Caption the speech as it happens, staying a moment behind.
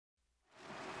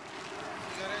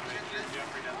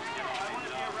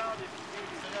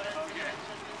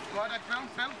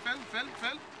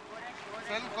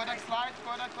slide,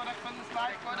 correct, from the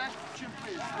slide, correct.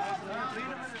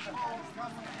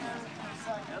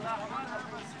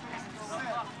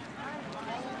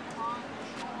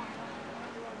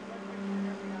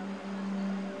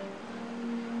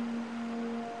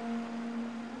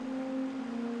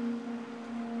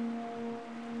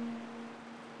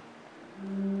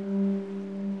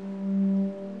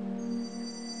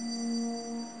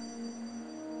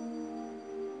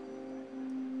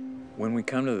 When we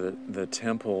come to the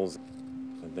temples,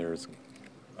 there's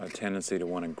a tendency to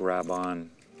want to grab on,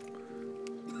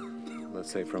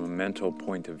 let's say from a mental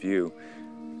point of view,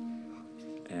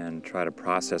 and try to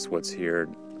process what's here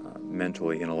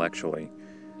mentally, intellectually.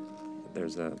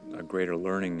 There's a greater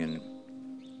learning in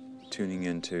tuning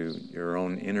into your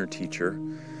own inner teacher,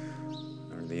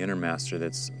 or the inner master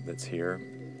that's here,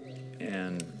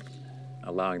 and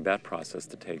allowing that process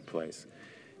to take place.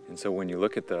 And so when you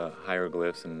look at the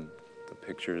hieroglyphs and the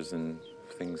pictures and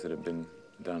things that have been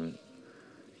done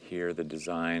here, the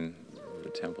design, the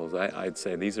temples, I'd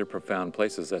say these are profound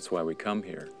places. That's why we come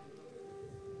here.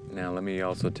 Now, let me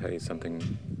also tell you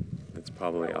something that's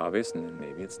probably obvious, and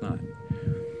maybe it's not.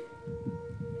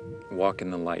 Walk in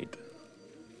the light.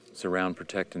 Surround,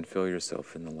 protect, and fill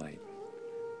yourself in the light.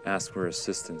 Ask for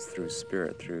assistance through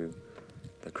Spirit, through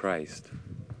the Christ,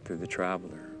 through the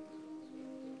traveler,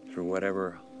 through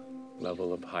whatever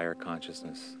level of higher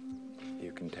consciousness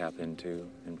you can tap into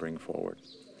and bring forward.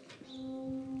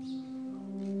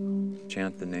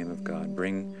 Chant the name of God.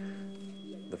 Bring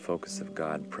the focus of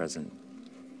God present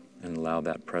and allow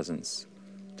that presence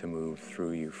to move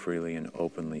through you freely and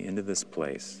openly into this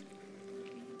place.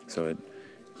 So it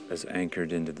is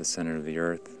anchored into the center of the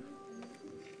earth,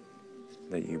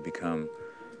 that you become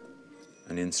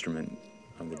an instrument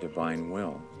of the divine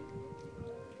will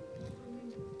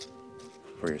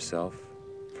for yourself,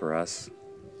 for us,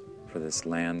 for this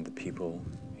land, the people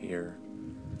here,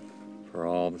 for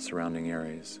all the surrounding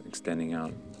areas, extending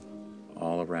out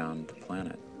all around the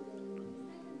planet.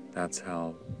 That's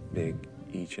how big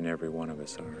each and every one of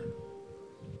us are.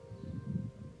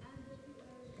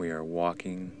 We are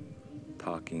walking,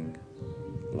 talking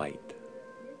light.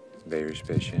 Beir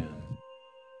Speshan.